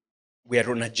We are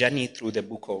on a journey through the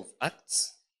book of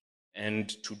Acts, and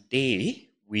today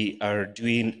we are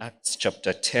doing Acts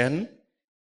chapter 10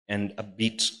 and a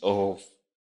bit of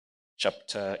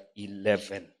chapter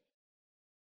 11.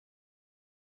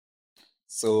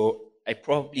 So I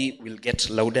probably will get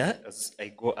louder as I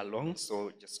go along,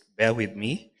 so just bear with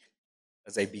me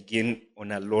as I begin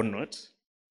on a low note.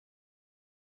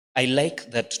 I like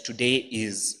that today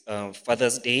is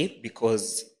Father's Day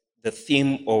because the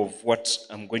theme of what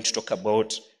I'm going to talk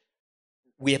about,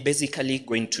 we are basically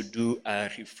going to do a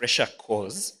refresher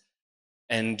course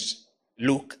and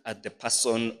look at the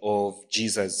person of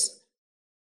Jesus.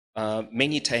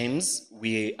 Many times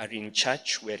we are in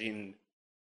church, we're in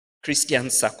Christian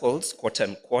circles, quote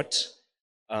unquote,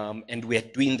 and we are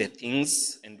doing the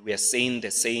things and we are saying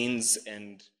the sayings,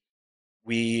 and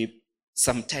we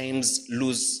sometimes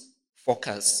lose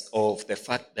focus of the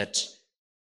fact that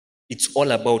it's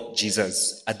all about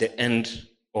Jesus at the end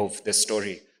of the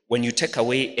story. When you take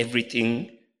away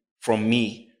everything from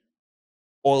me,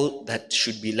 all that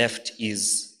should be left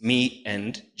is me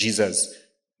and Jesus,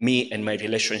 me and my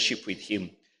relationship with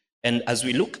him. And as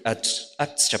we look at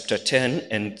Acts chapter 10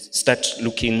 and start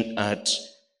looking at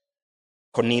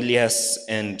Cornelius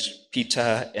and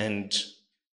Peter and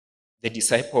the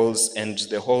disciples and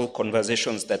the whole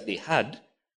conversations that they had,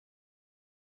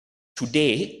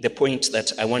 today the point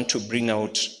that I want to bring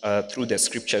out through the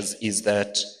scriptures is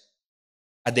that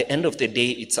at the end of the day,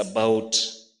 it's about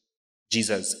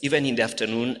Jesus. Even in the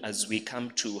afternoon, as we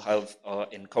come to have our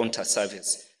encounter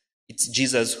service, it's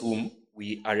Jesus whom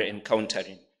we are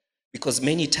encountering. Because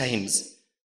many times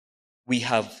we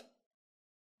have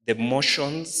the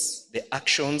motions, the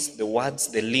actions, the words,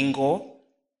 the lingo,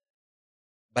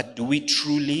 but do we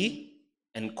truly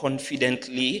and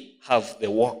confidently have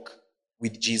the walk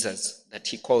with Jesus that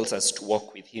he calls us to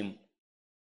walk with him?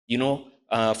 You know,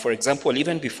 for example,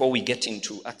 even before we get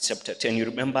into Acts chapter 10, you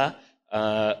remember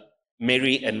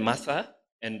Mary and Martha,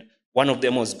 and one of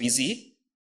them was busy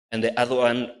and the other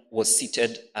one was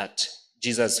seated at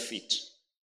Jesus' feet.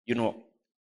 You know,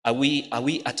 are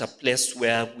we at a place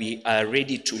where we are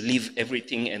ready to leave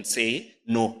everything and say,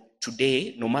 no,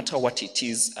 today, no matter what it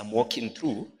is I'm walking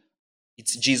through,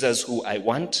 it's Jesus who I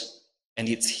want, and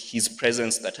it's his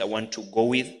presence that I want to go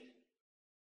with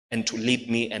and to lead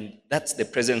me, and that's the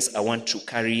presence I want to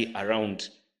carry around.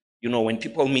 You know, when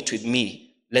people meet with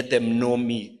me, let them know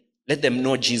me, let them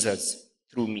know Jesus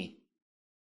through me.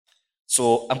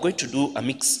 So I'm going to do a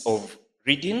mix of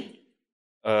reading.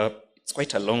 It's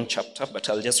quite a long chapter, but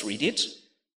I'll just read it,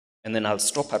 and then I'll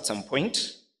stop at some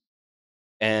point,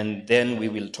 and then we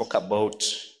will talk about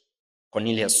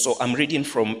Cornelius. So I'm reading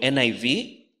from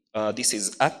NIV. This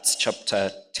is Acts chapter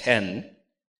 10,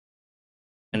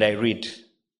 and I read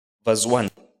verse 1.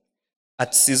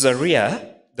 At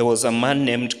Caesarea, there was a man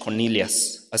named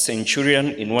Cornelius, a centurion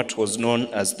in what was known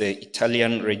as the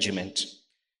Italian regiment.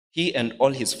 He and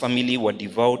all his family were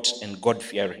devout and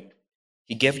God-fearing.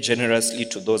 He gave generously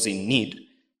to those in need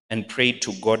and prayed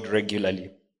to God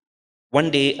regularly.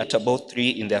 One day at about 3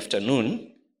 in the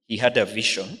afternoon, he had a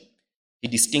vision. He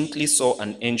distinctly saw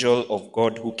an angel of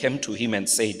God who came to him and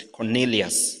said,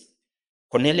 "Cornelius."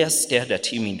 Cornelius stared at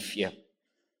him in fear.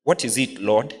 "What is it,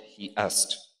 Lord?" he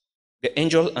asked. The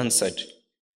angel answered,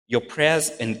 "Your prayers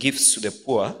and gifts to the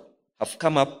poor have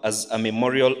come up as a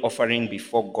memorial offering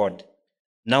before God.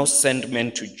 Now send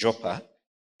men to Joppa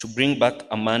to bring back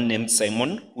a man named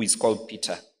Simon, who is called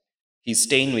Peter. He's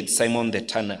staying with Simon the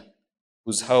tanner,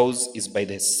 whose house is by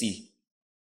the sea."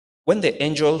 When the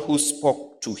angel who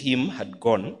spoke to him had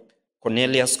gone,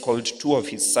 Cornelius called 2 of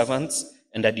his servants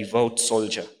and a devout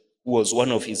soldier, who was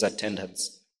one of his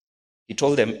attendants. He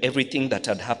told them everything that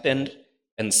had happened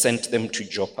and sent them to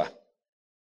Joppa.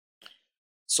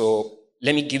 So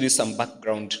let me give you some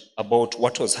background about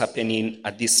what was happening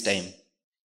at this time.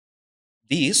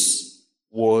 This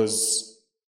was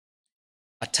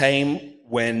a time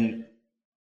when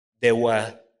there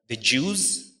were the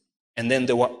Jews, and then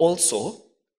there were also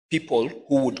people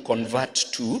who would convert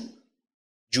to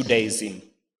Judaism.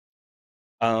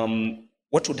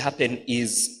 What would happen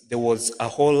is there was a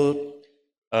whole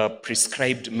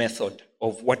prescribed method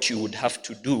of what you would have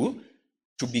to do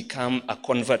to become a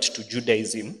convert to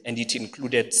Judaism, and it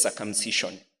included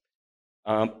circumcision.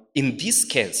 In this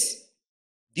case,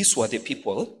 these were the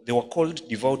people, they were called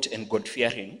devout and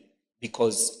God-fearing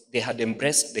because they had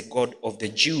embraced the God of the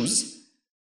Jews,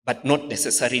 but not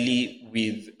necessarily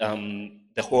with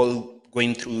the whole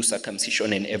going through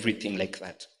circumcision and everything like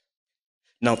that.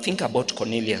 Now think about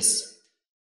Cornelius.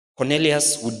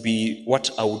 Cornelius would be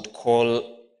what I would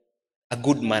call a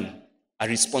good man, a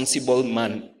responsible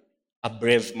man, a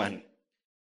brave man.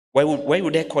 Why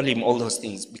would I call him all those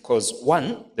things? Because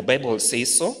one, the Bible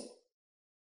says so.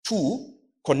 Two,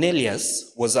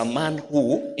 Cornelius was a man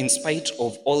who, in spite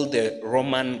of all the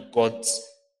Roman gods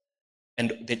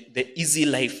and the easy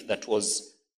life that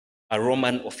was a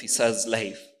Roman officer's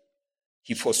life,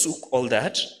 he forsook all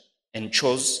that and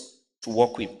chose to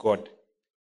walk with God.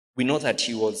 We know that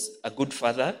he was a good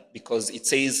father because it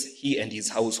says he and his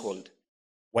household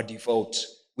were devout,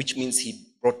 which means he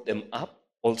brought them up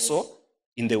also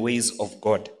in the ways of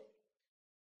God.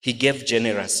 He gave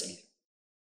generously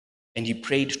and he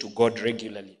prayed to God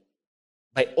regularly.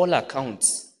 By all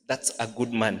accounts, that's a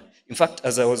good man. In fact,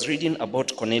 as I was reading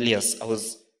about Cornelius, I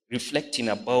was reflecting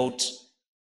about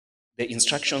the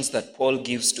instructions that Paul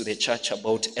gives to the church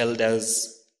about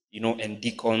elders, and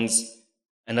deacons.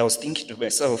 And I was thinking to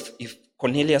myself, if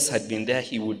Cornelius had been there,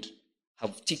 he would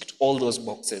have ticked all those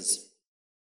boxes.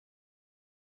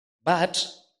 But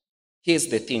here's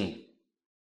the thing.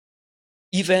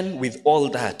 Even with all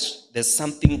that, there's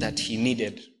something that he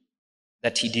needed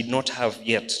that he did not have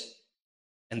yet.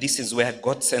 And this is where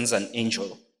God sends an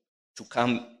angel to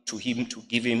come to him to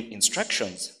give him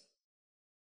instructions.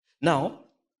 Now,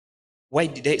 why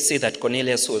did I say that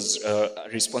Cornelius was a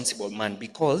responsible man?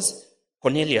 Because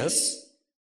Cornelius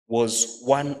was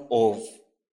one of,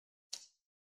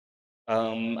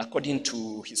 according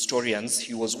to historians,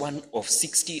 he was one of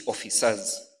 60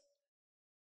 officers.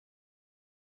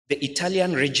 The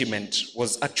Italian regiment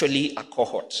was actually a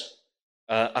cohort.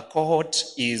 A cohort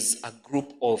is a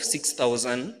group of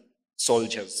 6,000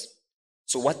 soldiers.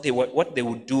 So what they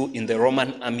would do in the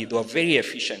Roman army, they were very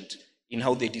efficient in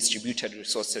how they distributed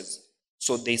resources.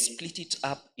 So they split it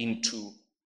up into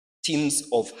teams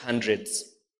of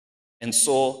hundreds. And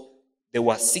so there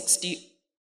were 60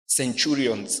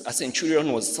 centurions. A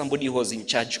centurion was somebody who was in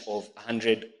charge of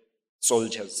 100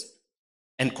 soldiers.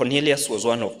 And Cornelius was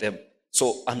one of them.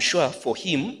 So I'm sure for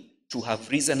him to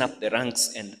have risen up the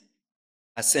ranks and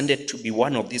ascended to be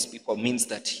one of these people means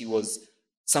that he was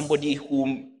somebody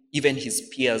whom even his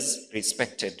peers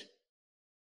respected.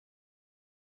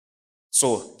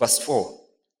 So, verse 4.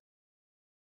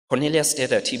 Cornelius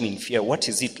stared at him in fear. "What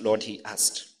is it, Lord?" he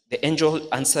asked. The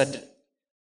angel answered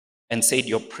and said,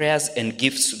 "Your prayers and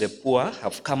gifts to the poor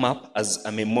have come up as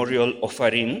a memorial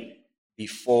offering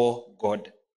before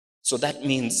God." So that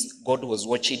means God was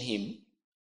watching him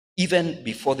even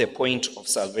before the point of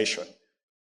salvation,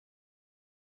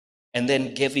 and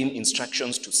then gave him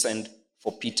instructions to send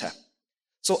for Peter.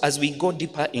 So as we go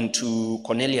deeper into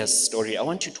Cornelius' story, I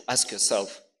want you to ask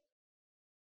yourself,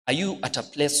 are you at a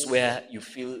place where you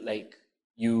feel like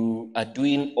you are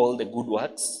doing all the good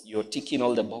works, you're ticking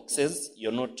all the boxes,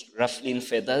 you're not ruffling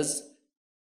feathers?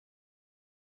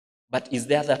 But is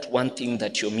there that one thing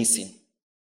that you're missing?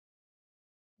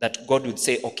 That God would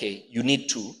say, okay, you need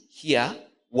to hear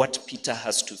what Peter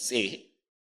has to say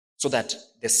so that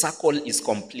the circle is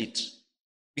complete.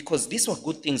 Because these were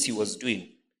good things he was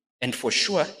doing. And for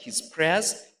sure, his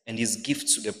prayers and his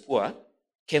gifts to the poor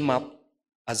came up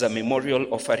as a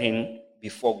memorial offering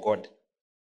before God.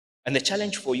 And the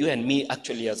challenge for you and me,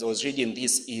 actually, as I was reading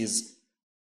this, is,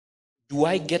 do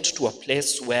I get to a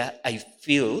place where I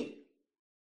feel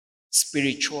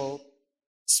spiritually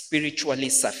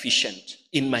sufficient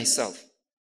in myself?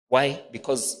 Why?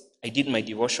 Because I did my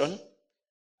devotion,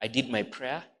 I did my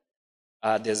prayer,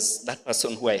 there's that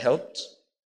person who I helped,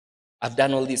 I've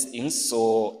done all these things,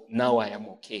 so now I am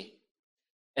okay.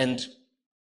 And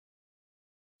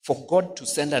for God to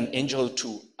send an angel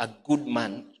to a good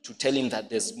man to tell him that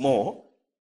there's more,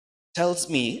 tells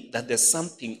me that there's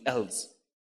something else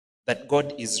that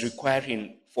God is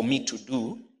requiring for me to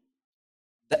do.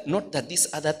 That not that these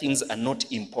other things are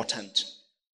not important,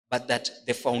 but that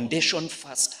the foundation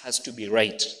first has to be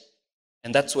right.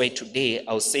 And that's why today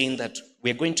I was saying that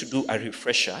we're going to do a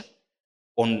refresher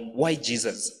on why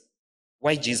Jesus.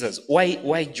 Why Jesus?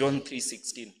 Why John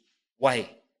 3:16? Why?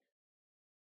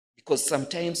 Because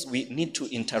sometimes we need to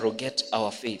interrogate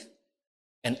our faith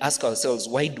and ask ourselves,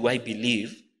 why do I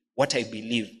believe what I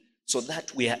believe? So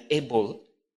that we are able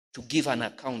to give an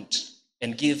account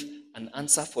and give an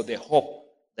answer for the hope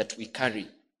that we carry.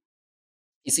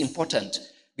 It's important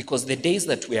because the days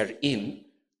that we are in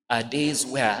are days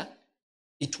where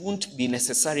it won't be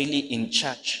necessarily in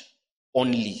church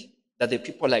only that the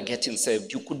people are getting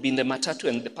saved. You could be in the matatu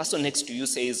and the person next to you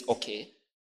says, okay,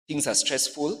 things are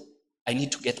stressful, I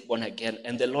need to get born again.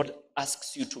 And the Lord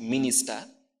asks you to minister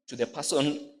to the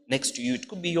person next to you. It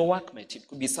could be your workmate, it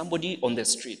could be somebody on the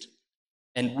street.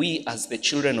 And we, as the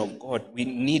children of God, we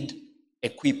need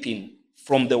equipping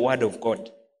from the Word of God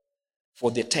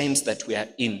for the times that we are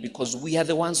in, because we are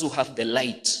the ones who have the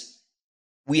light.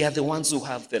 We are the ones who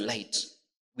have the light.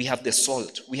 We have the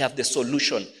salt. We have the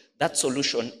solution. That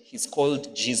solution is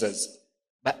called Jesus.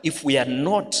 But if we are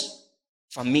not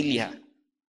familiar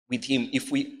with him,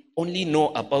 if we only know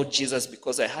about Jesus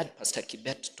because I heard Pastor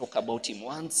Kibet talk about him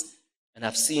once, and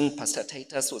I've seen Pastor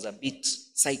Titus was a bit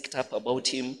psyched up about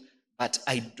him, but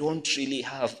I don't really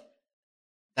have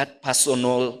that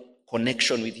personal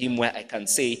connection with him where I can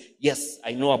say, yes,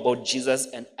 I know about Jesus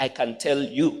and I can tell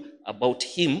you about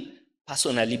him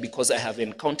personally because I have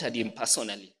encountered him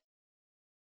personally.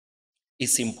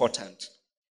 It's important.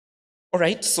 All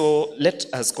right, so let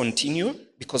us continue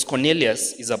because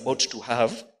Cornelius is about to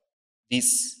have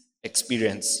this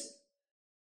experience.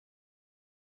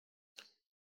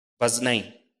 Verse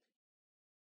 9.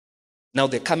 Now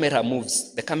the camera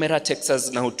moves. The camera takes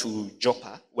us now to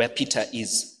Joppa, where Peter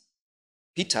is.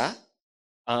 Peter,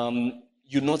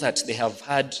 you know that they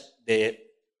had the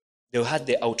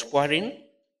outpouring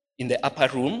in the upper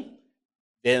room.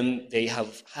 Then they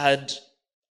have had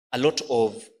a lot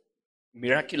of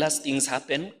miraculous things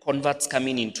happen, converts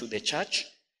coming into the church.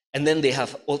 And then they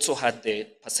have also had the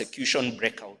persecution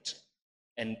breakout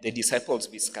and the disciples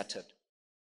be scattered.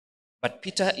 But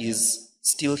Peter is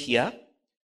still here.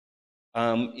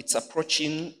 It's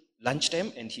approaching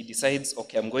lunchtime and he decides,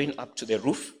 okay, I'm going up to the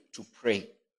roof to pray.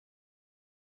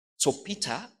 So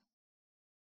Peter,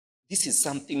 this is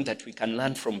something that we can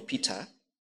learn from Peter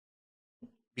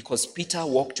because Peter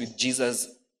walked with Jesus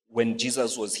when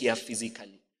Jesus was here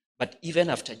physically. But even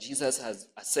after Jesus has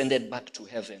ascended back to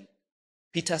heaven,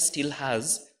 Peter still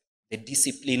has the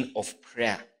discipline of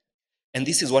prayer. And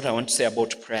this is what I want to say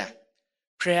about prayer.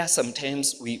 Prayer,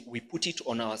 sometimes we put it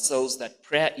on ourselves that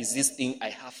prayer is this thing I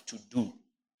have to do.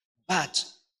 But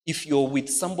if you're with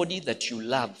somebody that you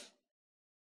love,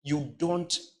 you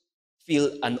don't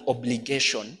feel an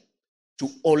obligation to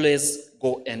always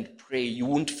go and pray. You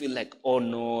won't feel like, oh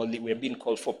no, we're being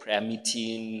called for prayer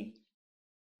meeting.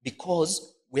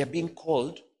 Because we are being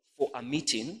called for a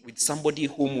meeting with somebody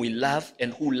whom we love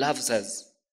and who loves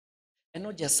us. And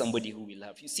not just somebody who we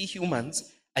love. You see,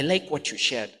 humans, I like what you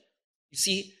shared. You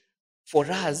see, for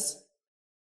us,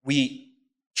 we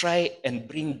try and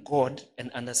bring God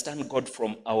and understand God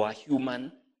from our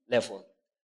human level.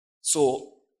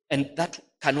 So, and that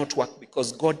cannot work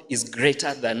because God is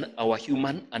greater than our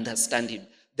human understanding.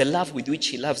 The love with which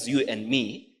he loves you and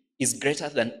me is greater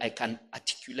than I can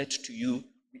articulate to you,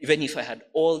 even if I had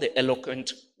all the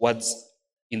eloquent words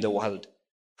in the world.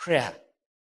 Prayer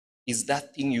is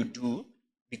that thing you do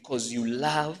because you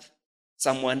love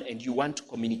someone and you want to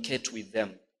communicate with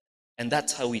them. And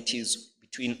that's how it is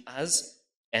between us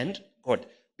and God.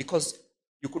 Because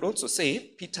you could also say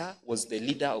Peter was the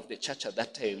leader of the church at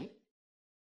that time.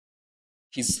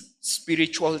 His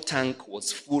spiritual tank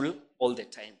was full all the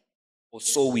time, or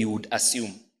so we would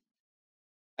assume.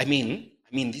 I mean,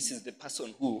 this is the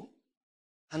person who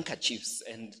handkerchiefs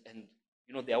and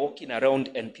they are walking around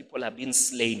and people are being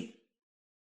slain.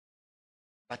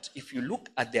 But if you look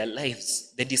at their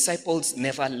lives, the disciples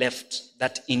never left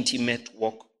that intimate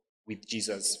walk with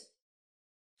Jesus.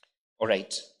 All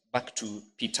right, back to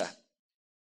Peter.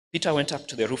 Peter went up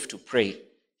to the roof to pray.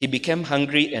 He became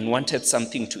hungry and wanted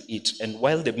something to eat. And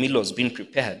while the meal was being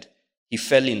prepared, he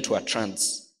fell into a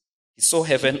trance. He saw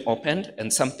heaven opened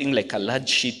and something like a large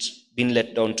sheet being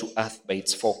let down to earth by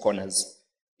its four corners.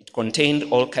 It contained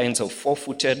all kinds of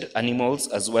four-footed animals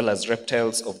as well as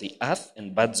reptiles of the earth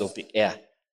and birds of the air.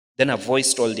 Then a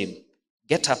voice told him,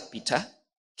 "Get up, Peter,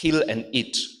 kill and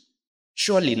eat."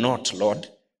 "Surely not, Lord,"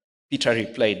 Peter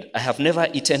replied. "I have never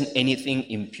eaten anything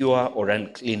impure or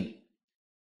unclean."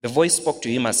 The voice spoke to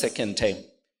him a second time.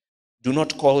 "Do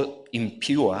not call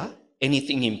impure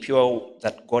anything impure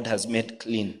that God has made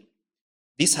clean."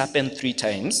 This happened 3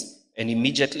 times, and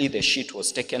immediately the sheet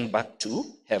was taken back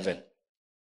to heaven.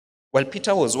 While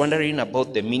Peter was wondering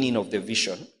about the meaning of the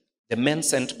vision, the men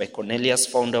sent by Cornelius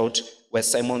found out where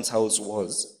Simon's house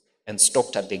was and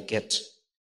stopped at the gate.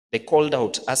 They called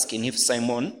out, asking if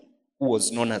Simon, who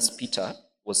was known as Peter,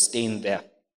 was staying there.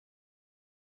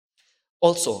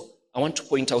 Also, I want to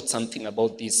point out something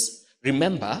about this.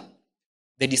 Remember,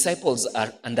 the disciples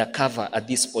are undercover at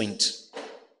this point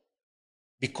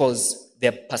because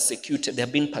they're persecuted, they're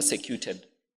being persecuted.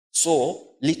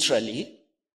 So, literally,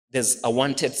 there's a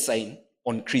wanted sign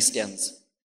on Christians.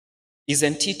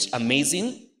 Isn't it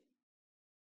amazing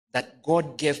that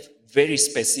God gave very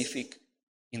specific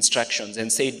instructions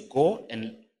and said, go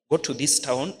to this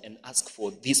town and ask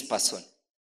for this person?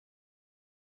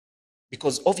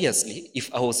 Because obviously,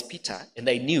 if I was Peter and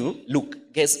I knew,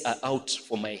 look, guests are out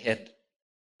for my head,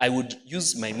 I would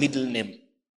use my middle name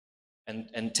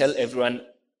and tell everyone,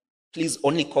 please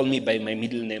only call me by my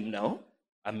middle name now.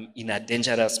 I'm in a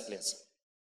dangerous place.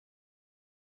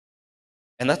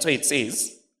 And that's why it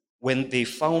says, when they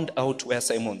found out where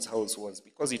Simon's house was,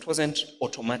 because it wasn't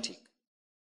automatic,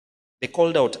 they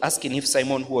called out, asking if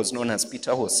Simon, who was known as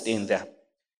Peter, was staying there.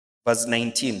 Verse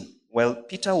 19, while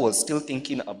Peter was still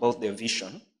thinking about the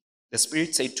vision, the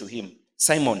Spirit said to him,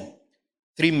 Simon,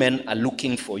 3 men are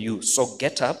looking for you. So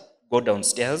get up, go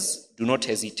downstairs. Do not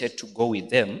hesitate to go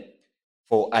with them,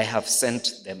 for I have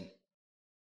sent them.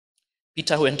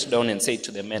 Peter went down and said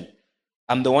to the men,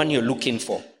 I'm the one you're looking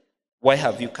for. Why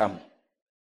have you come?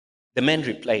 The men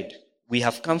replied, we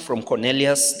have come from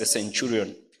Cornelius the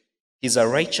centurion. He's a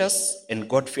righteous and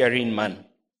God-fearing man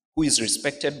who is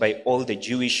respected by all the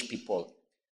Jewish people.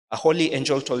 A holy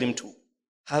angel told him to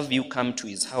have you come to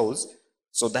his house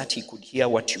so that he could hear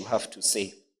what you have to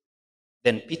say.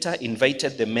 Then Peter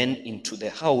invited the men into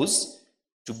the house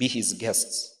to be his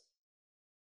guests.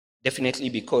 Definitely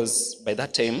because by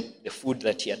that time, the food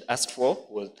that he had asked for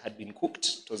had been cooked,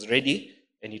 it was ready,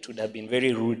 and it would have been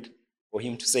very rude for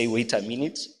him to say, wait a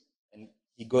minute, and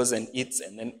he goes and eats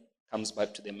and then comes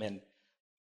back to the men.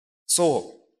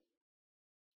 So,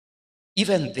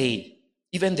 even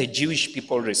the Jewish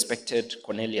people respected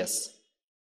Cornelius.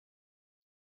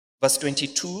 Verse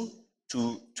 22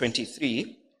 to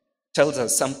 23 tells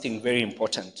us something very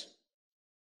important,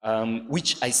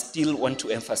 which I still want to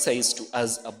emphasize to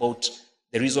us about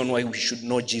the reason why we should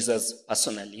know Jesus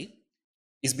personally,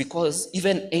 is because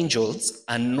even angels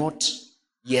are not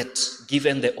yet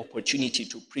given the opportunity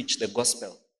to preach the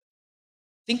gospel.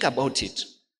 Think about it.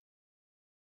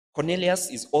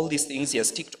 Cornelius is all these things, he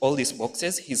has ticked all these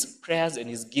boxes, his prayers and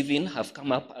his giving have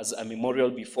come up as a memorial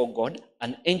before God.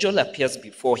 An angel appears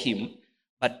before him,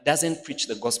 but doesn't preach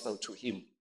the gospel to him.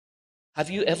 Have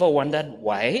you ever wondered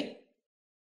why?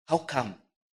 How come?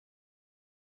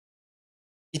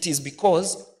 It is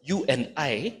because you and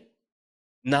I,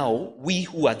 now, we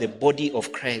who are the body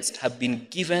of Christ, have been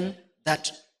given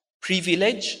that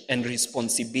privilege and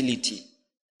responsibility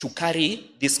to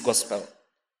carry this gospel,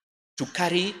 to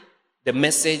carry the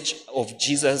message of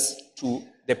Jesus to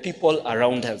the people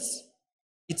around us.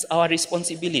 It's our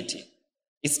responsibility.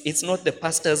 It's not the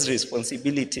pastor's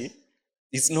responsibility.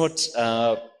 It's not,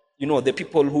 the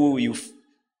people who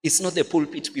it's not the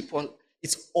pulpit people.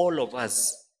 It's all of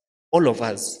us. All of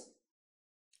us.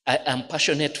 I am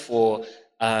passionate for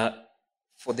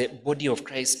the body of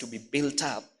Christ to be built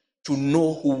up, to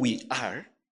know who we are,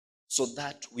 so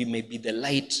that we may be the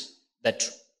light that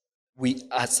we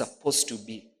are supposed to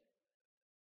be.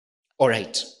 All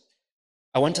right.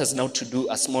 I want us now to do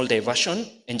a small diversion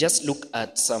and just look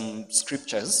at some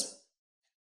scriptures.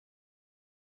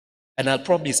 And I'll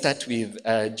probably start with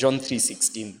John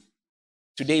 3:16.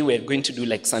 Today we're going to do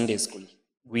like Sunday school.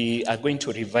 We are going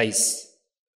to revise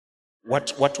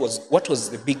what was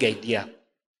the big idea.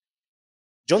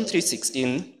 John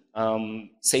 3:16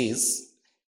 says,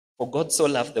 for God so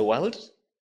loved the world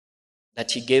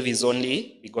that he gave his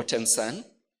only begotten Son,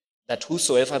 that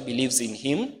whosoever believes in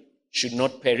him should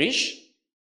not perish,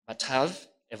 but have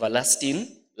everlasting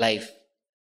life.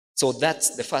 So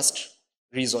that's the first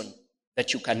reason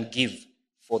that you can give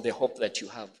for the hope that you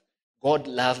have. God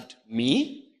loved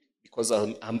me because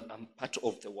I'm part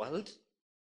of the world.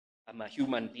 I'm a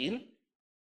human being.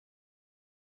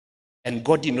 And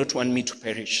God did not want me to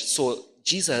perish. So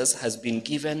Jesus has been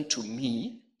given to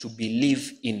me to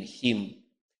believe in him,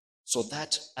 so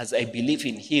that as I believe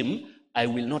in him, I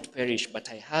will not perish, but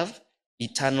I have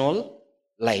eternal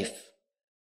life.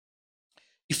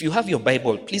 If you have your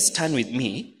Bible, please turn with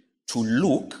me to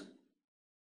Luke,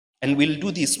 and we'll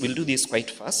do this quite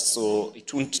fast, so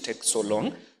it won't take so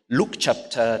long. Luke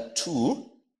chapter 2,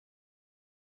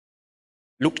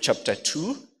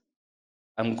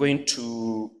 I'm going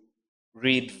to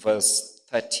read verse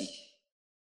 30.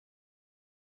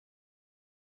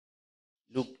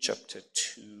 Luke chapter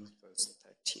 2, verse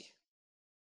 30.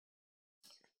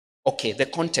 Okay, the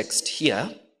context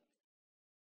here.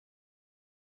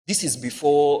 This is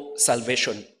before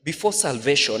salvation. Before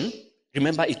salvation,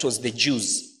 remember it was the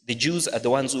Jews. The Jews are the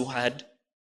ones who had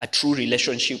a true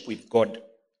relationship with God.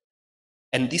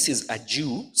 And this is a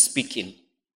Jew speaking.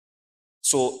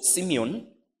 So Simeon,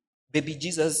 baby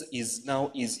Jesus is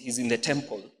in the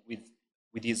temple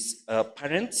with his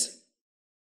parents.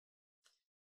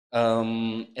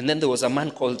 And then there was a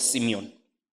man called Simeon.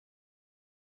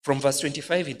 From verse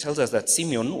 25, it tells us that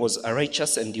Simeon was a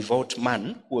righteous and devout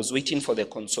man who was waiting for the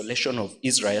consolation of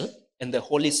Israel, and the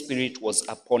Holy Spirit was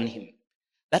upon him.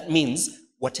 That means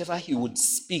whatever he would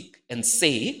speak and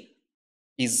say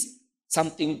is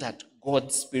something that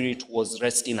God's Spirit was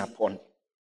resting upon.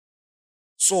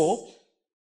 So,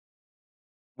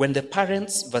 When the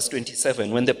parents, verse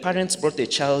 27, when the parents brought the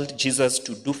child Jesus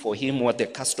to do for him what the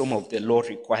custom of the law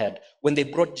required, when they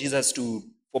brought Jesus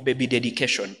for baby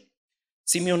dedication,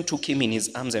 Simeon took him in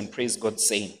his arms and praised God,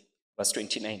 saying, verse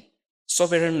 29,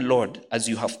 Sovereign Lord, as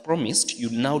you have promised, you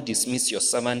now dismiss your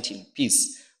servant in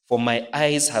peace, for my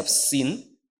eyes have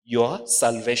seen your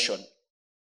salvation.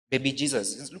 Baby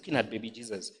Jesus, he's looking at baby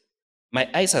Jesus. My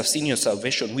eyes have seen your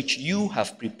salvation, which you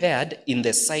have prepared in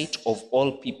the sight of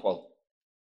all people,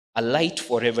 a light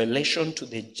for revelation to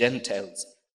the Gentiles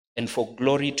and for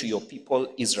glory to your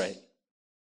people Israel.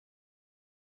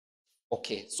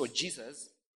 Okay, so Jesus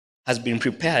has been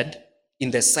prepared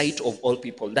in the sight of all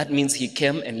people. That means he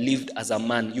came and lived as a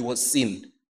man. He was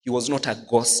seen. He was not a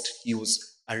ghost. He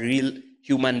was a real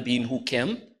human being who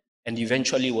came and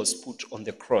eventually was put on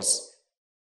the cross.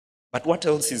 But what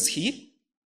else is he?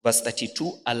 Verse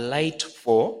 32, a light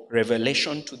for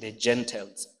revelation to the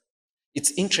Gentiles.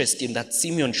 It's interesting that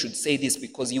Simeon should say this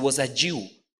because he was a Jew.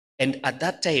 And at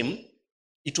that time,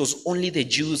 it was only the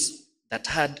Jews that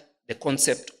had the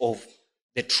concept of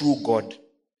the true God.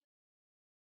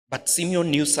 But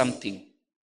Simeon knew something.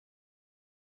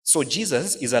 So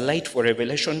Jesus is a light for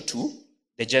revelation to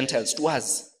the Gentiles, to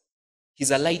us.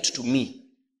 He's a light to me,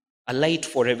 a light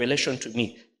for revelation to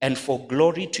me, and for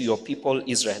glory to your people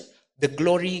Israel. The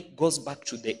glory goes back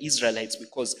to the Israelites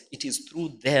because it is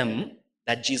through them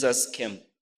that Jesus came,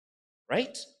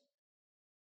 right?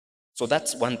 So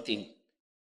that's one thing.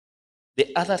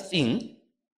 The other thing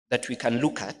that we can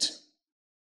look at,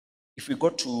 if we go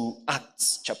to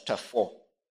Acts chapter 4.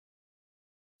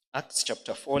 Acts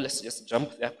chapter 4, let's just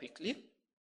jump there quickly.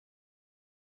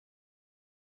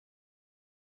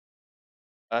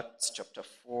 Acts chapter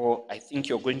 4, I think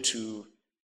you're going to,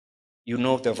 you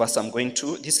know the verse I'm going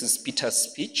to. This is Peter's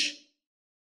speech,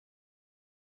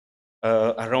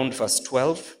 around verse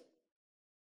 12.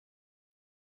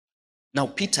 Now,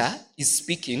 Peter is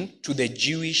speaking to the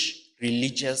Jewish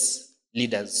religious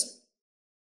leaders,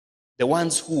 the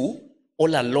ones who,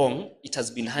 all along, it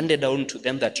has been handed down to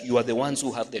them that you are the ones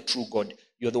who have the true God.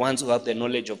 You are the ones who have the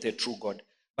knowledge of the true God.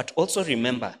 But also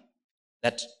remember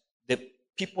that the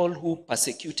people who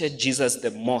persecuted Jesus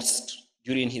the most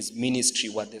during his ministry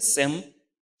were the same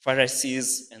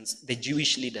Pharisees and the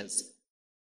Jewish leaders.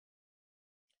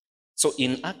 So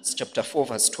in Acts chapter 4,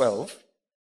 verse 12,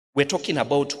 we're talking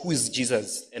about who is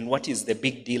Jesus and what is the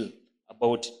big deal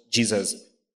about Jesus.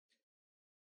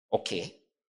 Okay,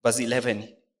 verse 11.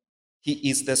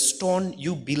 He is the stone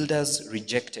you builders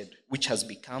rejected, which has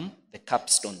become the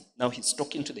capstone. Now he's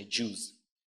talking to the Jews.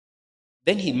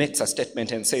 Then he makes a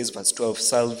statement and says, verse 12,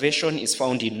 salvation is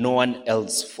found in no one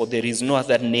else, for there is no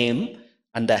other name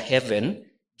under heaven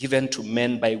given to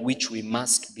men by which we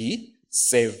must be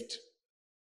saved.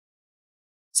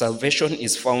 Salvation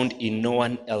is found in no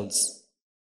one else.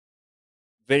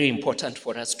 Very important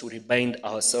for us to remind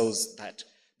ourselves that,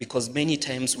 because many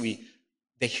times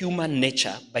the human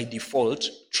nature by default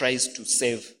tries to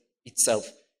save itself.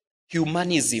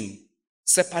 Humanism,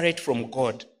 separate from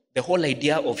God, the whole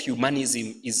idea of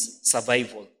humanism is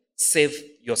survival. Save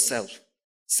yourself.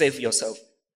 Save yourself.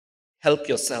 Help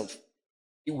yourself.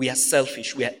 We are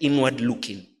selfish. We are inward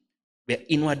looking. We are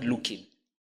inward looking.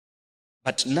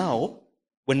 But now,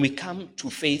 when we come to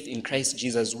faith in Christ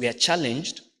Jesus, we are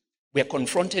challenged. We are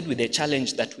confronted with a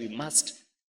challenge that we must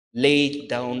lay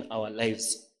down our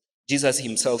lives. Jesus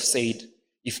himself said,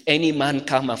 if any man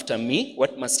come after me,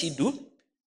 what must he do?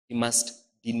 He must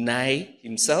deny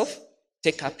himself,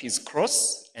 take up his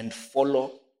cross, and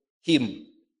follow him.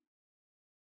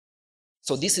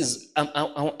 So this is,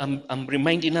 I'm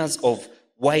reminding us of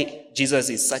why Jesus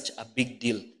is such a big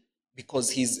deal, because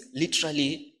he's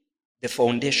literally the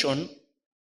foundation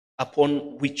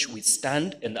upon which we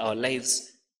stand and our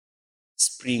lives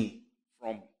spring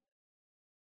from.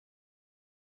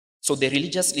 So the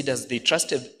religious leaders, they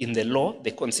trusted in the law,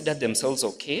 they considered themselves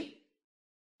okay,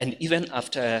 and even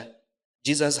after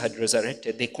Jesus had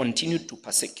resurrected, they continued to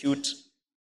persecute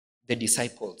the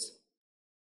disciples.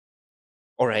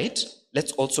 All right,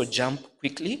 let's also jump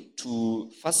quickly to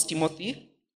 1 Timothy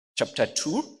chapter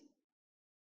 2.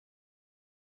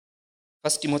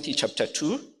 1 Timothy chapter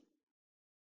 2.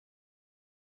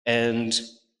 And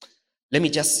let me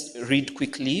just read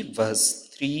quickly verse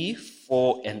 3,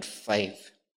 4, and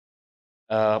 5.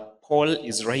 Paul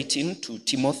is writing to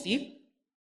Timothy,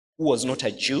 who was not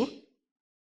a Jew.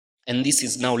 And this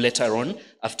is now later on,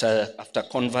 after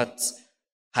converts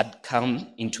had come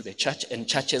into the church and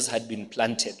churches had been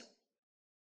planted.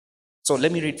 So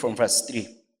let me read from verse 3.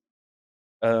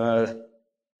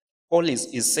 Paul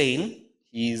is saying,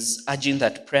 he's urging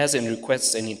that prayers and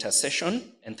requests and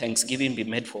intercession and thanksgiving be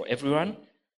made for everyone,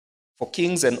 for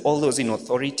kings and all those in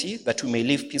authority, that we may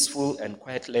live peaceful and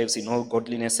quiet lives in all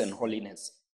godliness and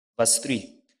holiness. Verse 3,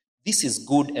 this is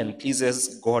good and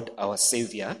pleases God our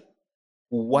Savior,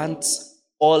 who wants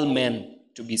all men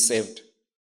to be saved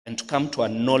and to come to a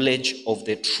knowledge of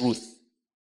the truth.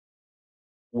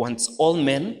 Who wants all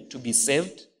men to be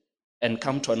saved and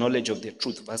come to a knowledge of the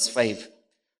truth. Verse 5,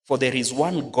 for there is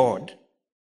one God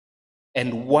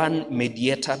and one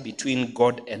mediator between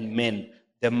God and men,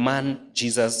 the man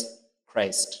Jesus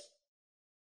Christ.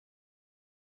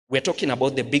 We're talking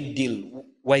about the big deal.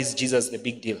 Why is Jesus the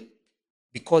big deal?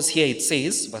 Because here it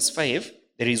says, verse 5,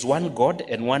 there is one God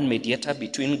and one mediator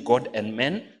between God and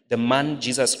men, the man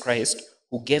Jesus Christ,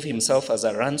 who gave himself as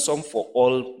a ransom for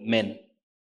all men.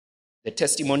 The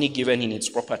testimony given in its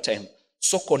proper time.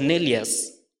 So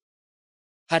Cornelius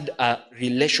had a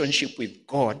relationship with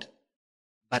God,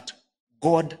 but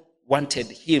God wanted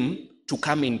him to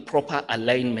come in proper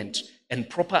alignment. And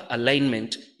proper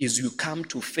alignment is you come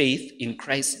to faith in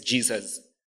Christ Jesus.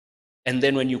 And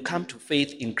then when you come to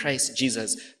faith in Christ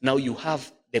Jesus, now you have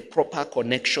the proper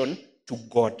connection to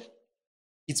God.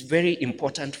 It's very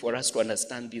important for us to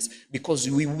understand this, because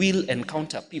we will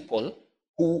encounter people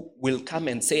who will come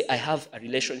and say, I have a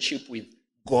relationship with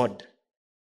God.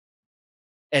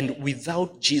 And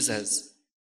without Jesus,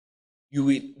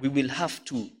 we will have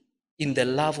to, in the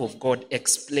love of God,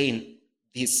 explain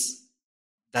this,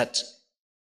 that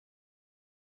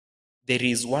there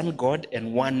is one God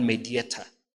and one mediator.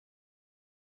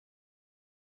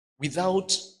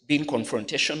 Without being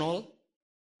confrontational,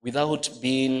 without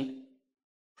being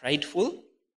prideful,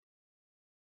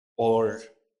 or,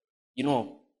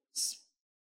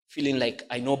 feeling like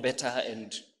I know better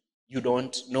and you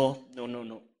don't. No.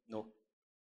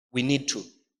 We need to.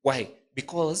 Why?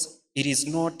 Because it is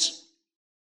not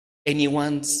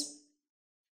anyone's.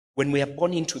 When we are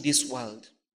born into this world,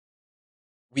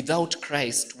 without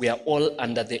Christ, we are all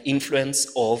under the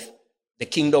influence of the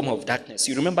kingdom of darkness.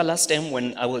 You remember last time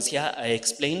when I was here, I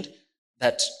explained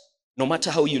that no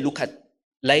matter how you look at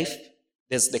life,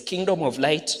 there's the kingdom of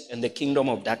light and the kingdom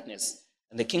of darkness.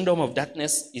 And the kingdom of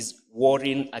darkness is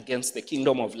warring against the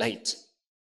kingdom of light.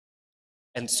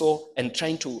 And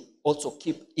trying to also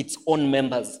keep its own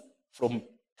members from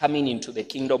coming into the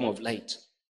kingdom of light.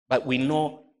 But we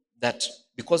know that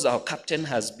because our captain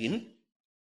has been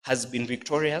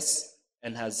victorious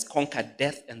and has conquered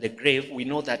death and the grave, we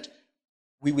know that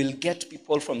we will get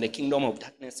people from the kingdom of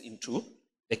darkness into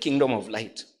the kingdom of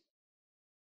light.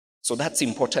 So that's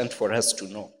important for us to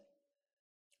know.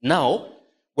 Now,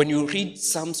 when you read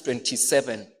Psalms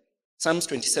 27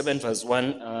 verse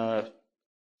 1, I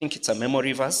think it's a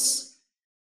memory verse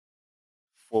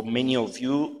for many of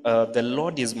you. The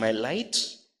Lord is my light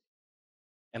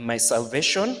and my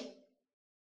salvation.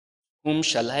 Whom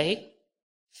shall I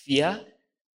fear?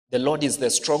 The Lord is the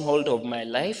stronghold of my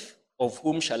life. Of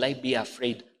whom shall I be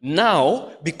afraid?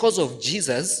 Now, because of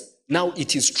Jesus, now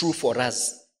it is true for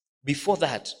us. Before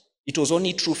that, it was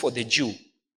only true for the Jew.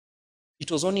 It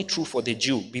was only true for the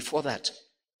Jew before that.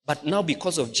 But now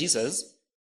because of Jesus,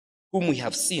 whom we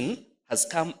have seen, has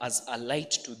come as a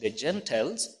light to the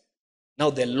Gentiles.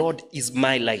 Now the Lord is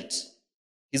my light.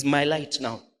 He's my light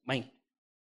now, mine.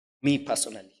 Me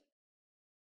personally.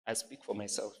 I speak for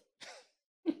myself.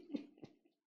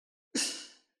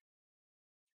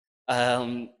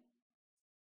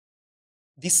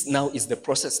 This now is the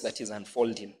process that is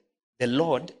unfolding. The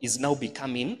Lord is now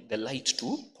becoming the light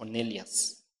to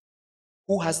Cornelius.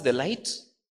 Who has the light?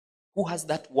 Who has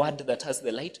that word that has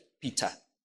the light? Peter.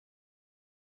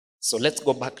 So let's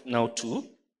go back now to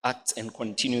Acts and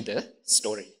continue the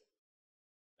story.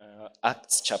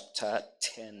 Acts chapter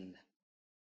 10.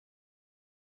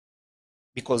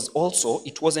 Because also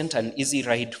it wasn't an easy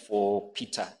ride for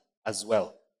Peter as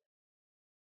well.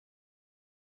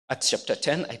 Acts chapter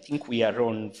 10, I think we are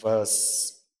on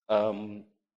verse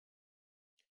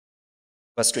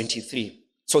 23.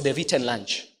 So they've eaten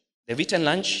lunch.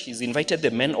 He's invited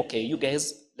the men, okay, you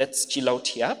guys, let's chill out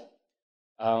here.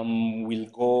 We'll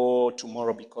go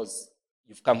tomorrow because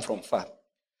you've come from far.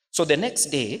 So the next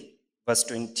day, verse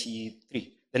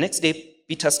 23, the next day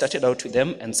Peter started out with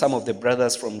them, and some of the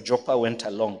brothers from Joppa went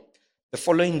along. The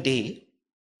following day,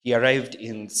 he arrived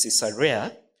in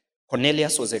Caesarea.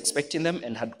 Cornelius was expecting them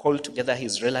and had called together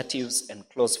his relatives and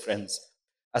close friends.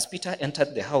 As Peter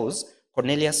entered the house,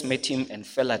 Cornelius met him and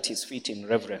fell at his feet in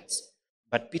reverence.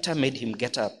 But Peter made him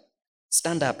get up.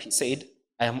 Stand up, he said.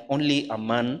 I am only a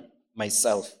man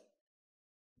myself.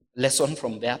 Lesson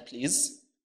from there, please.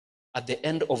 At the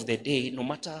end of the day, no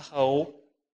matter how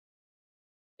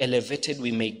elevated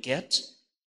we may get,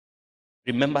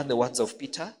 remember the words of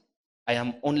Peter. I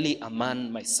am only a man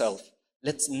myself.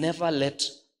 let's never let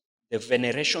the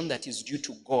veneration that is due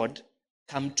to God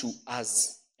come to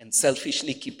us and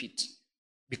selfishly keep it.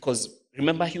 Because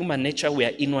remember, human nature, we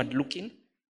are inward looking.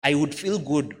 I would feel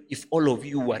good if all of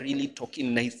you were really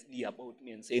talking nicely about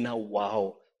me and saying,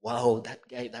 wow, that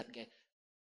guy.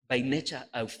 By nature,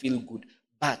 I feel good.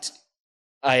 But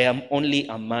I am only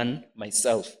a man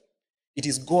myself. It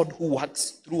is God who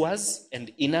works through us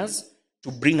and in us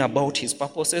to bring about his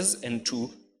purposes and to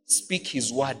speak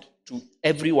his word to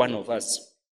every one of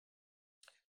us.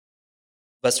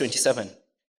 Verse 27.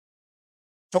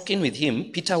 Talking with him,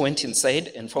 Peter went inside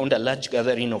and found a large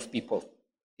gathering of people.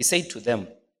 He said to them,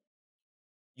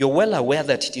 "You're well aware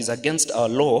that it is against our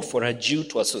law for a Jew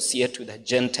to associate with a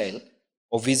Gentile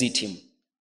or visit him.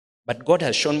 But God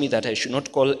has shown me that I should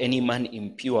not call any man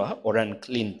impure or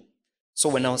unclean. So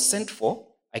when I was sent for,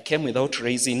 I came without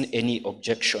raising any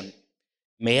objection.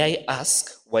 May I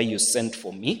ask why you sent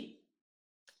for me?"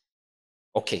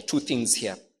 Okay, two things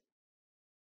here.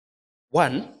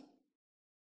 One,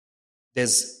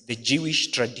 there's the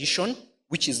Jewish tradition,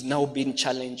 which is now being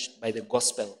challenged by the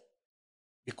gospel.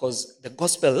 Because the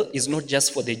gospel is not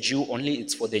just for the Jew only,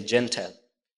 it's for the Gentile.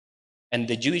 And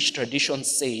the Jewish tradition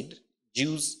said,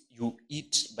 Jews, you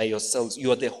eat by yourselves.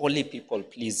 You are the holy people,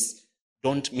 please.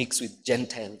 Don't mix with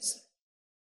Gentiles.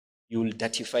 You will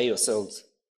dirtify yourselves.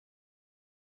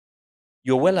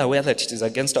 You're well aware that it is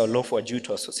against our law for a Jew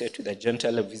to associate with a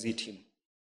Gentile and visit him.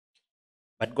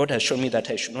 But God has shown me that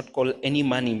I should not call any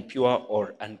man impure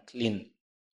or unclean.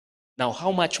 Now,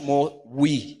 how much more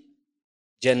we,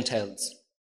 Gentiles,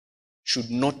 should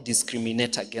not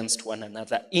discriminate against one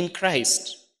another in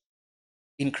Christ.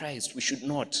 In Christ, we should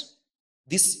not.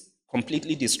 This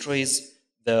completely destroys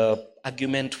the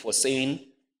argument for saying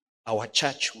our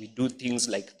church, we do things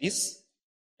like this,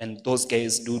 and those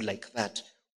guys do like that.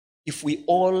 If we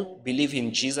all believe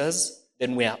in Jesus,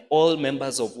 then we are all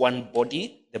members of one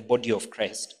body, the body of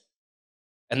Christ.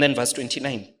 And then verse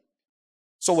 29.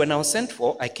 So when I was sent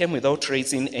for, I came without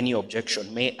raising any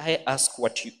objection. May I ask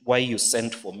why you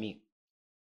sent for me?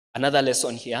 Another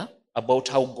lesson here about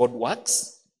how God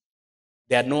works.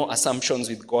 There are no assumptions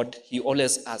with God. He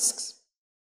always asks.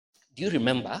 Do you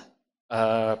remember,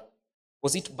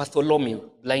 was it Bartholomew,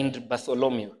 blind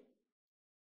Bartholomew,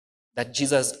 that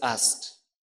Jesus asked,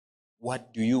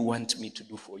 "What do you want me to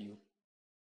do for you?"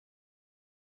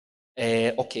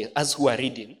 Okay, as who are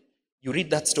reading, you read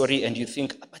that story and you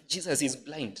think, but Jesus is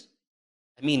blind.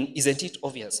 I mean, isn't it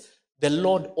obvious? The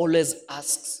Lord always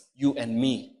asks you and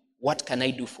me, what can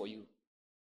I do for you?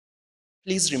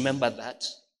 Please remember that.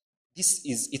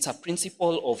 It's a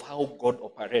principle of how God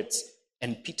operates.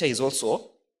 And Peter is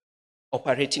also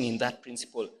operating in that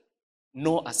principle.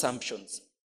 No assumptions.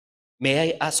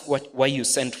 May I ask why you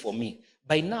sent for me?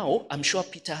 By now, I'm sure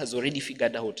Peter has already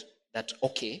figured out that,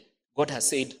 okay, God has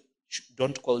said,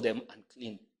 don't call them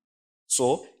unclean.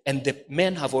 So, and the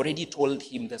men have already told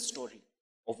him the story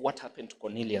of what happened to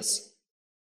Cornelius.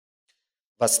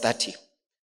 Verse 30.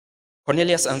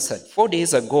 Cornelius answered, 4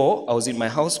 days ago, I was in my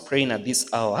house praying at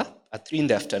this hour, at 3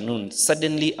 p.m.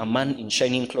 Suddenly, a man in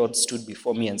shining clothes stood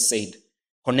before me and said,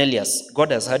 Cornelius,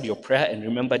 God has heard your prayer and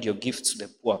remembered your gifts to the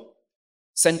poor.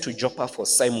 Send to Joppa for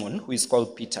Simon, who is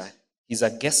called Peter. He's a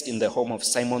guest in the home of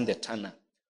Simon the tanner,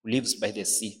 who lives by the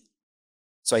sea.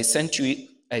 So I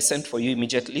sent for you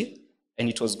immediately, and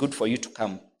it was good for you to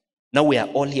come. Now we are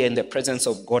all here in the presence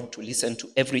of God to listen to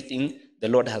everything the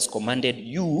Lord has commanded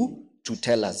you to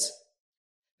tell us.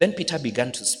 Then Peter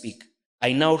began to speak.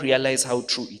 I now realize how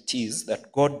true it is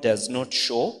that God does not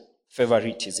show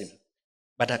favoritism,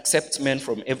 but accepts men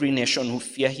from every nation who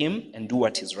fear him and do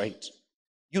what is right.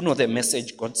 You know the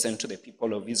message God sent to the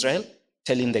people of Israel,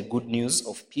 telling the good news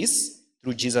of peace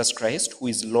through Jesus Christ, who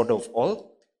is Lord of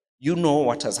all. You know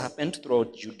what has happened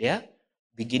throughout Judea,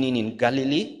 beginning in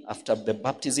Galilee after the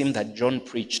baptism that John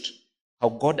preached, how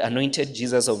God anointed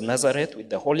Jesus of Nazareth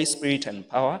with the Holy Spirit and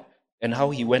power, and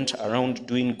how he went around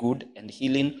doing good and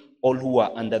healing all who were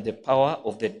under the power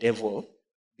of the devil,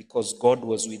 because God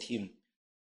was with him.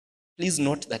 Please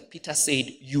note that Peter said,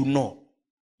 you know,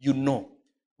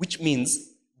 which means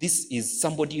this is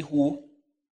somebody who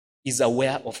is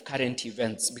aware of current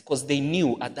events, because they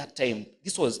knew at that time,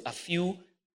 this was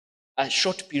a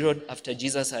short period after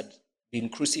Jesus had been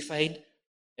crucified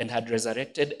and had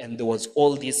resurrected, and there was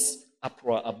all this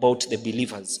uproar about the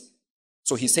believers.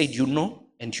 So he said, you know,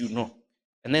 and you know.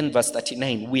 And then verse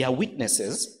 39, we are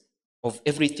witnesses of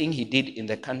everything he did in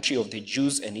the country of the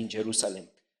Jews and in Jerusalem.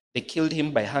 They killed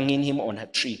him by hanging him on a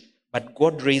tree, but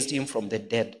God raised him from the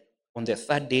dead on the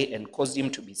third day and caused him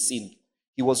to be seen.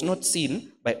 He was not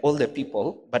seen by all the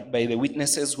people, but by the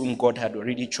witnesses whom God had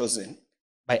already chosen,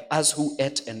 by us who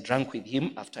ate and drank with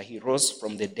him after he rose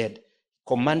from the dead. He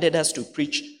commanded us to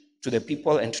preach to the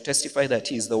people and to testify that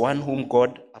he is the one whom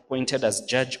God appointed as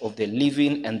judge of the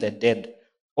living and the dead.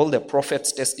 All the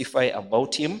prophets testify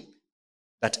about him,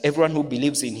 that everyone who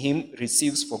believes in him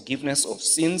receives forgiveness of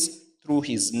sins through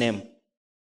his name.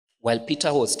 While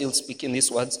Peter was still speaking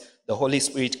these words, the Holy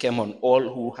Spirit came on all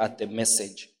who heard the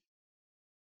message.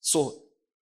 So,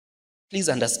 please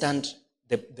understand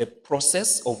the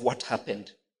process of what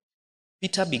happened.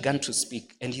 Peter began to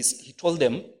speak, and he told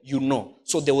them,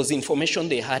 So there was information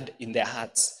they had in their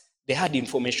hearts. They had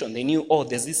information. They knew,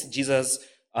 there's this Jesus,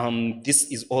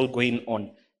 this is all going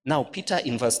on. Now, Peter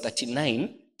in verse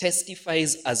 39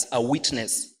 testifies as a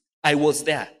witness. I was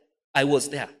there.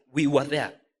 We were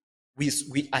there.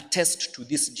 We attest to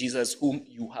this Jesus whom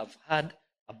you have heard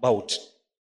about.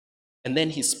 And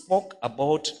then he spoke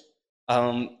about,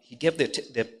 he gave the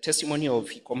testimony of,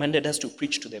 he commanded us to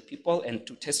preach to the people and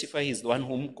to testify he's the one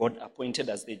whom God appointed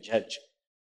as the judge.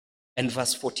 And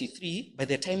verse 43, by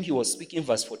the time he was speaking,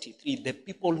 verse 43, the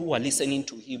people who were listening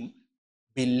to him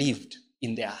believed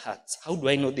in their hearts. How do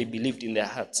I know they believed in their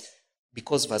hearts?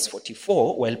 Because verse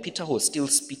 44, while Peter was still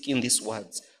speaking these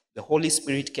words, the Holy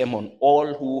Spirit came on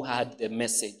all who heard the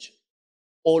message.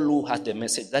 All who heard the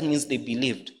message. That means they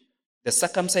believed. The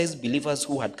circumcised believers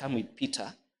who had come with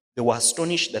Peter, they were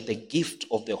astonished that the gift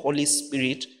of the Holy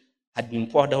Spirit had been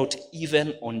poured out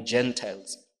even on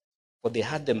Gentiles, for they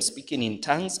heard them speaking in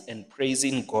tongues and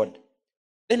praising God.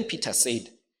 Then Peter said,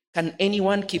 can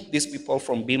anyone keep these people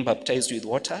from being baptized with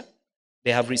water?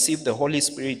 They have received the Holy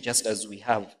Spirit just as we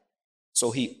have.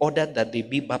 So he ordered that they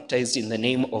be baptized in the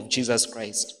name of Jesus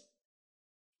Christ.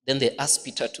 Then they asked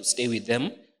Peter to stay with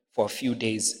them for a few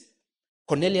days.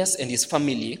 Cornelius and his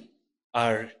family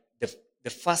are the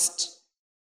first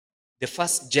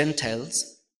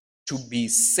Gentiles to be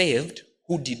saved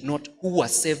who were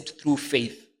saved through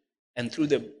faith and through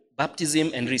the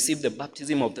baptism and received the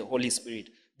baptism of the Holy Spirit.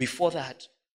 Before that,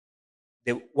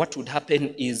 what would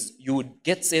happen is you would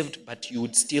get saved, but they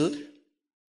would still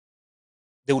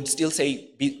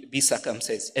say, be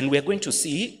circumcised. And we're going to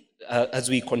see, as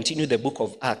we continue the book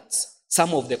of Acts,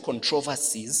 some of the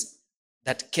controversies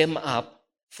that came up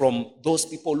from those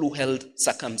people who held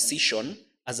circumcision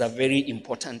as a very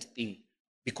important thing.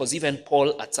 Because even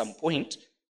Paul, at some point,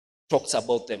 talks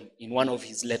about them in one of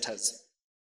his letters,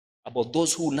 about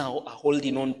those who now are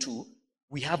holding on to,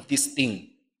 we have this thing.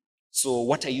 So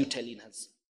what are you telling us?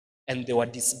 And they were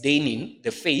disdaining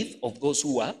the faith of those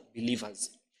who are believers.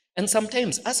 And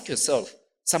sometimes, ask yourself,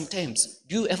 do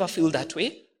you ever feel that way?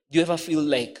 Do you ever feel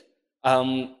like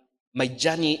my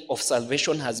journey of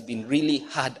salvation has been really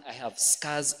hard? I have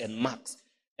scars and marks.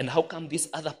 And how come this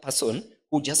other person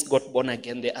who just got born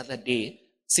again the other day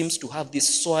seems to have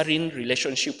this soaring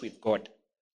relationship with God?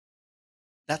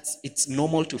 It's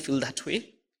normal to feel that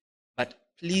way. But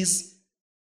please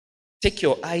take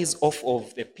your eyes off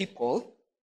of the people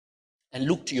and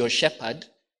look to your shepherd,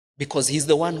 because he's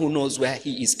the one who knows where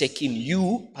he is taking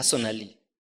you personally.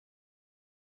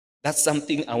 That's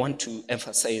something I want to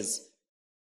emphasize.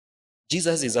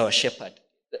 Jesus is our shepherd.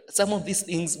 Some of these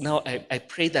things now, I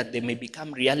pray that they may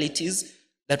become realities,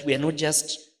 that we are not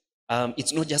just,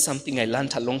 it's not just something I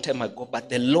learned a long time ago, but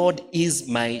the Lord is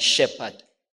my shepherd.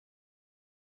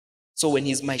 So when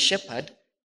he's my shepherd,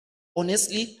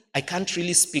 honestly, I can't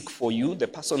really speak for you, the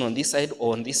person on this side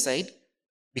or on this side,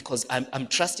 because I'm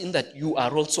trusting that you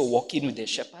are also walking with the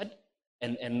shepherd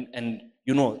and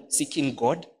seeking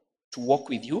God to walk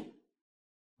with you.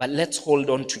 But let's hold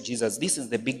on to Jesus. This is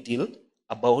the big deal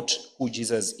about who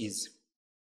Jesus is.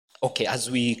 Okay, as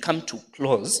we come to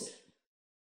close,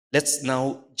 let's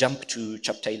now jump to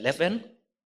chapter 11.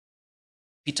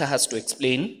 Peter has to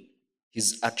explain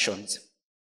his actions.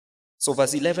 So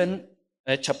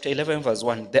chapter 11, verse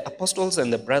 1, the apostles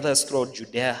and the brothers throughout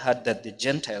Judea heard that the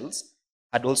Gentiles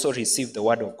had also received the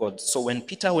word of God. So when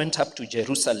Peter went up to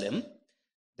Jerusalem,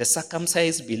 the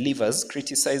circumcised believers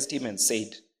criticized him and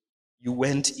said, you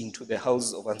went into the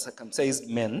house of uncircumcised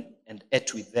men and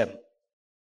ate with them.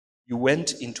 You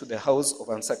went into the house of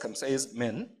uncircumcised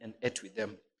men and ate with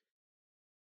them.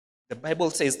 The Bible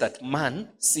says that man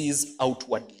sees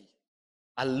outwardly.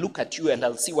 I'll look at you and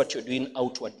I'll see what you're doing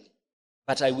outwardly,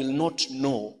 but I will not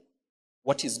know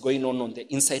what is going on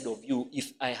the inside of you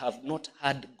if I have not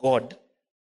heard God,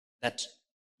 that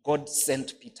God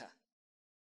sent Peter.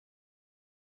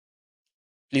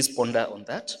 Please ponder on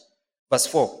that. Verse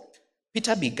 4,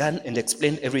 Peter began and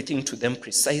explained everything to them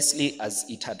precisely as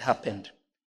it had happened.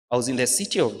 I was in the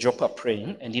city of Joppa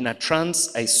praying, and in a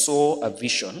trance I saw a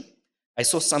vision. I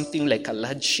saw something like a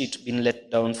large sheet being let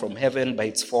down from heaven by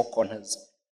its four corners.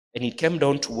 and it came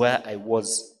down to where I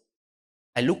was.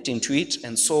 I looked into it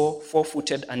and saw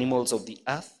four-footed animals of the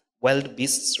earth, wild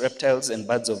beasts, reptiles, and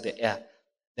birds of the air.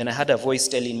 Then I heard a voice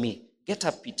telling me, "Get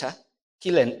up, Peter,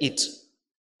 kill and eat."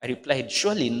 I replied,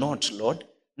 "Surely not, Lord.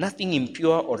 Nothing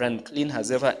impure or unclean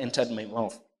has ever entered my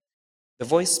mouth." The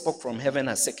voice spoke from heaven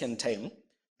a second time,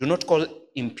 "Do not call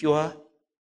impure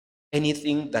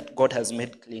anything that God has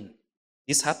made clean."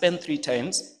 This happened 3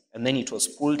 times, and then it was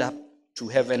pulled up to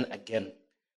heaven again.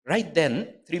 Right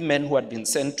then, 3 men who had been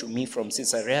sent to me from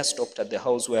Caesarea stopped at the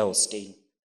house where I was staying.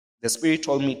 The Spirit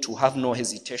told me to have no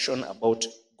hesitation about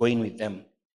going with them.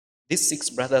 These 6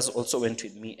 brothers also went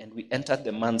with me, and we entered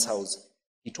the man's house.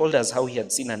 He told us how he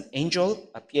had seen an angel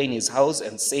appear in his house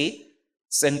and say,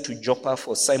 "Send to Joppa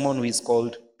for Simon, who is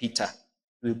called Peter.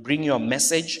 He will bring you a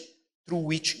message through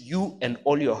which you and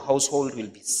all your household will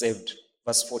be saved."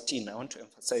 Verse 14, I want to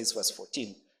emphasize verse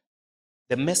 14.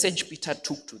 The message Peter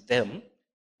took to them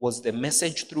was the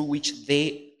message through which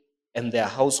they and their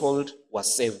household were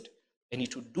saved. And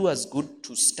it would do us good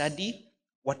to study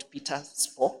what Peter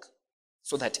spoke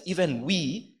so that even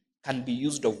we can be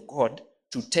used of God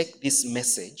to take this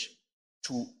message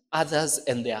to others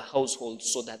and their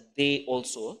households so that they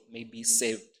also may be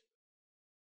saved.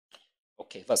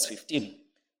 Okay, verse 15.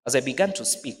 As I began to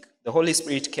speak, the Holy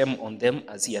Spirit came on them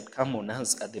as he had come on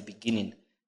us at the beginning.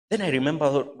 Then I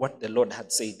remembered what the Lord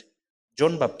had said.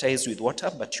 John baptized with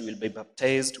water, but you will be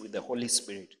baptized with the Holy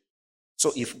Spirit.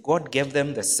 So if God gave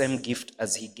them the same gift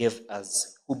as he gave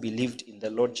us, who believed in the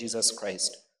Lord Jesus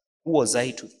Christ, who was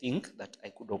I to think that I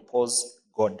could oppose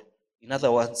God? In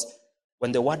other words,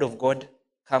 when the word of God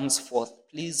comes forth,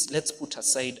 please let's put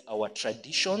aside our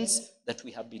traditions that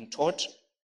we have been taught.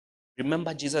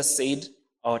 Remember, Jesus said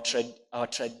our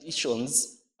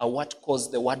traditions are what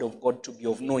cause the word of God to be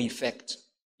of no effect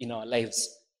in our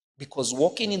lives. Because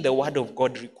walking in the word of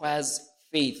God requires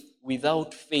faith.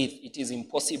 Without faith, it is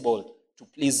impossible to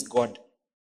please God.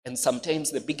 And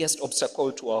sometimes the biggest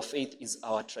obstacle to our faith is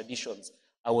our traditions.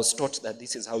 I was taught that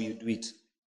this is how you do it.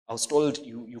 I was told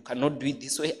you cannot do it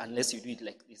this way unless you do it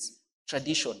like this.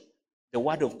 Tradition. The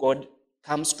word of God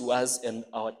comes to us and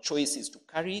our choice is to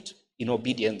carry it in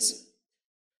obedience.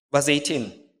 Verse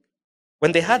 18.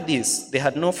 When they heard this, they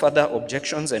had no further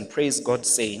objections and praised God,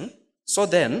 saying, "So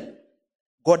then,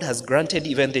 God has granted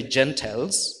even the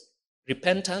Gentiles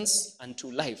repentance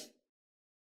unto life."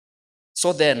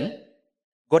 So then,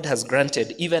 God has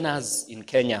granted, even as in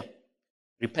Kenya,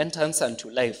 repentance unto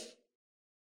life.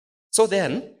 So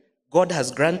then, God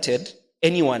has granted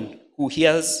anyone who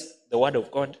hears the word of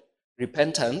God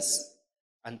repentance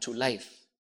unto life.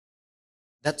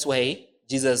 That's why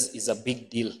Jesus is a big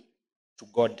deal to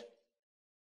God.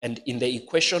 And in the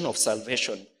equation of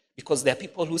salvation, because there are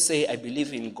people who say, "I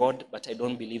believe in God, but I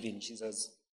don't believe in Jesus."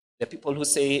 There are people who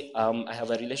say, "I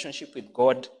have a relationship with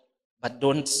God, but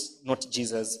not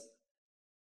Jesus."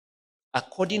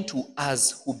 According to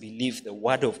us who believe the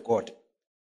word of God,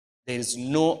 there is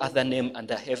no other name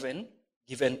under heaven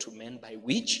given to men by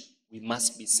which we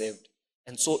must be saved.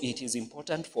 And so it is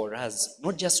important for us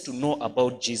not just to know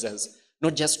about Jesus,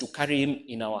 not just to carry him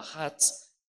in our hearts,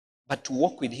 but to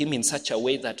walk with him in such a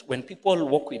way that when people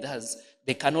walk with us,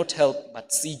 they cannot help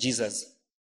but see Jesus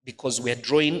because we are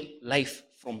drawing life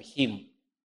from him.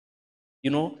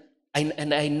 You know,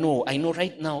 and I know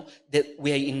right now that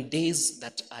we are in days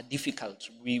that are difficult.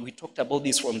 We talked about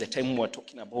this from the time we were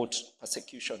talking about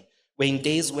persecution. We're in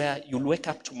days where you'll wake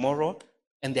up tomorrow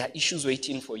and there are issues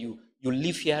waiting for you. You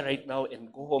live here right now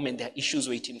and go home and there are issues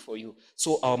waiting for you.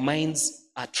 So our minds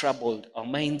are troubled. Our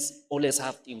minds always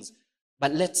have things.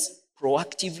 But let's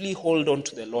proactively hold on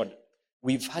to the Lord.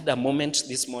 We've had a moment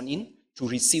this morning to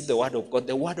receive the word of God.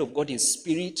 The word of God is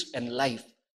spirit and life.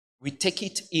 We take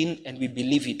it in and we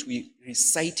believe it. We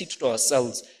recite it to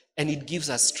ourselves and it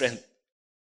gives us strength.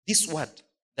 This word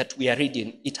that we are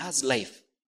reading, it has life.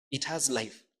 It has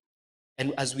life.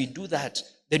 And as we do that,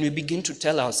 then we begin to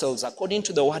tell ourselves, according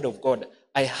to the word of God,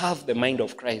 I have the mind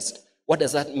of Christ. What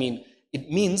does that mean? It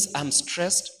means I'm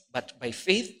stressed, but by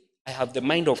faith, I have the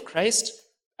mind of Christ.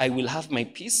 I will have my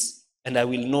peace and I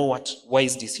will know what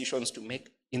wise decisions to make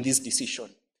in this decision.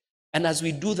 And as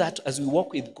we do that, as we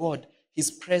walk with God, his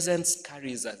presence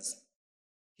carries us.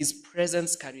 His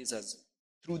presence carries us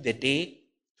through the day,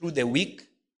 through the week,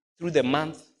 through the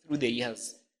month, through the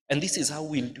years. And this is how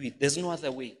we'll do it. There's no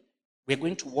other way. We're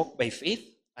going to walk by faith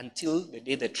until the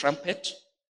day the trumpet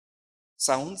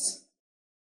sounds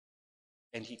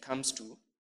and he comes to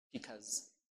pick us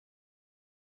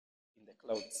in the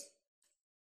clouds.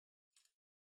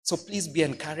 So please be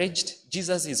encouraged.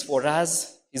 Jesus is for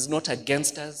us. He's not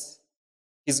against us.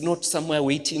 He's not somewhere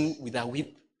waiting with a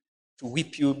whip to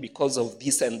whip you because of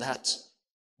this and that.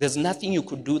 There's nothing you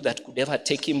could do that could ever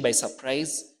take him by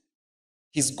surprise.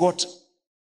 He's got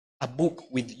a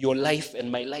book with your life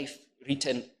and my life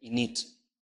written in it.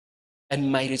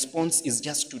 And my response is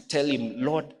just to tell him,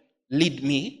 Lord, lead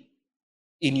me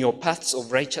in your paths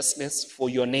of righteousness for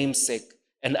your name's sake.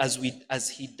 And as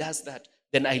he does that,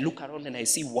 then I look around and I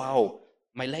see, wow,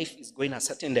 my life is going a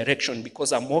certain direction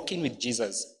because I'm walking with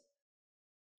Jesus.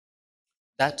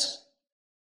 That,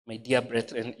 my dear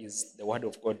brethren, is the word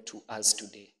of God to us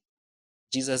today.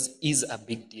 Jesus is a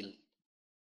big deal.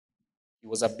 He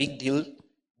was a big deal,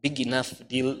 big enough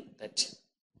deal that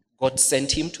God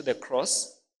sent him to the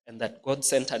cross, and that God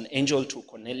sent an angel to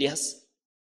Cornelius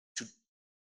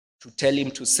to tell him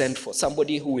to send for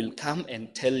somebody who will come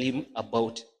and tell him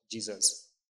about Jesus.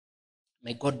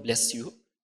 May God bless you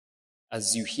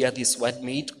as you hear this word.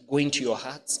 May it go into your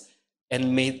hearts,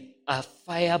 and may a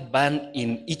fire burn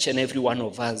in each and every one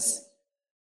of us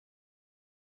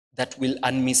that will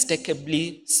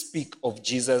unmistakably speak of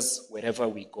Jesus wherever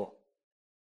we go.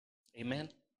 Amen.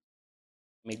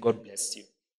 May God bless you.